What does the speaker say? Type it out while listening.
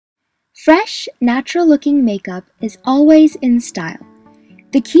Fresh, natural-looking makeup is always in style.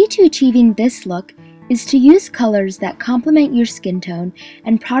 The key to achieving this look is to use colors that complement your skin tone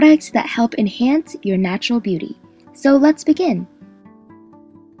and products that help enhance your natural beauty. So let's begin.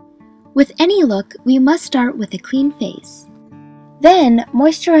 With any look, we must start with a clean face. Then,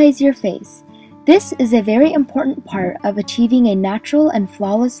 moisturize your face. This is a very important part of achieving a natural and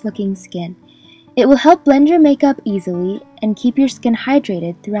flawless-looking skin. It will help blend your makeup easily and keep your skin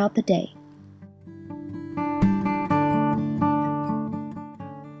hydrated throughout the day.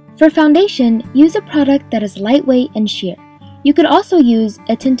 For foundation, use a product that is lightweight and sheer. You could also use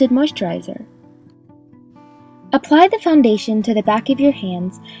a tinted moisturizer. Apply the foundation to the back of your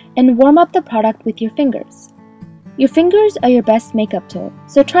hands and warm up the product with your fingers. Your fingers are your best makeup tool,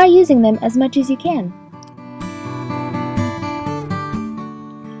 so try using them as much as you can.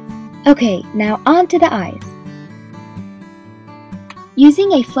 Okay, now on to the eyes.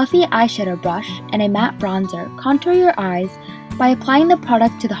 Using a fluffy eyeshadow brush and a matte bronzer, contour your eyes by applying the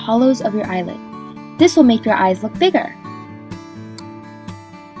product to the hollows of your eyelid. This will make your eyes look bigger.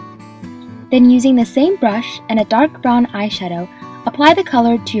 Then using the same brush and a dark brown eyeshadow, apply the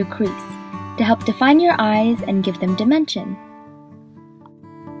color to your crease to help define your eyes and give them dimension.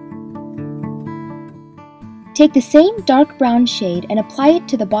 Take the same dark brown shade and apply it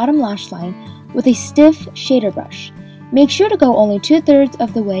to the bottom lash line with a stiff shader brush. Make sure to go only 2/3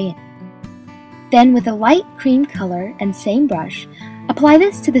 of the way in. Then with a light cream color and same brush, apply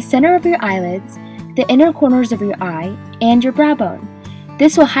this to the center of your eyelids, the inner corners of your eye, and your brow bone.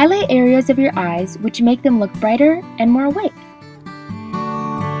 This will highlight areas of your eyes which make them look brighter and more awake.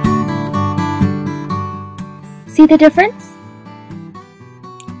 See the difference?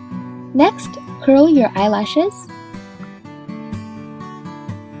 Next, curl your eyelashes.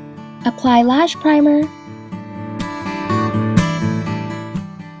 Apply lash primer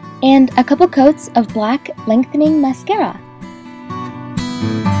and a couple coats of black lengthening mascara.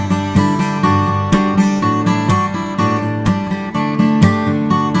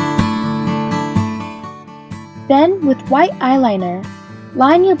 Then, with white eyeliner,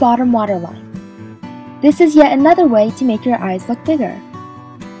 line your bottom waterline. This is yet another way to make your eyes look bigger.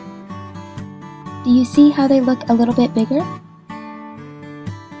 Do you see how they look a little bit bigger?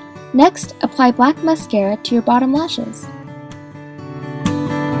 Next, apply black mascara to your bottom lashes.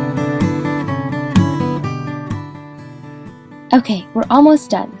 Okay, we're almost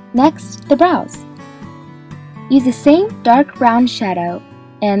done. Next, the brows. Use the same dark brown shadow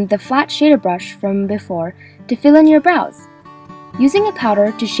and the flat shader brush from before to fill in your brows. Using a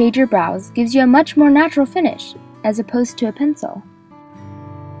powder to shade your brows gives you a much more natural finish, as opposed to a pencil.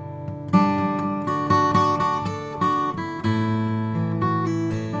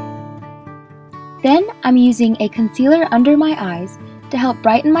 Then I'm using a concealer under my eyes to help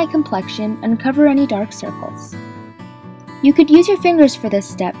brighten my complexion and cover any dark circles. You could use your fingers for this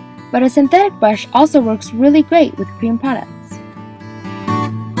step, but a synthetic brush also works really great with cream products.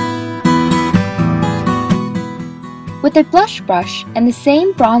 With a blush brush and the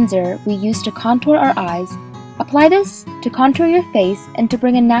same bronzer we used to contour our eyes, apply this to contour your face and to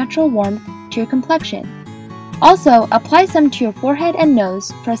bring a natural warmth to your complexion. Also, apply some to your forehead and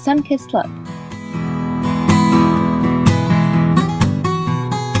nose for a sun-kissed look.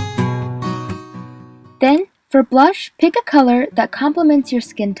 Then, for blush, pick a color that complements your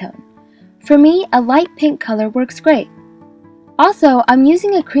skin tone. For me, a light pink color works great. Also, I'm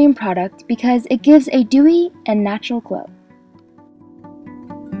using a cream product because it gives a dewy and natural glow.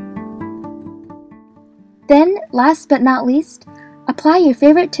 Then, last but not least, apply your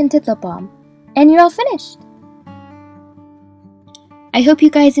favorite tinted lip balm, and you're all finished! I hope you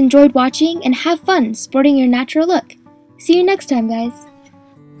guys enjoyed watching and have fun sporting your natural look. See you next time, guys!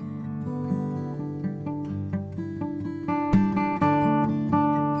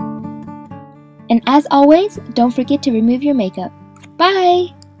 And as always, don't forget to remove your makeup.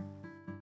 Bye!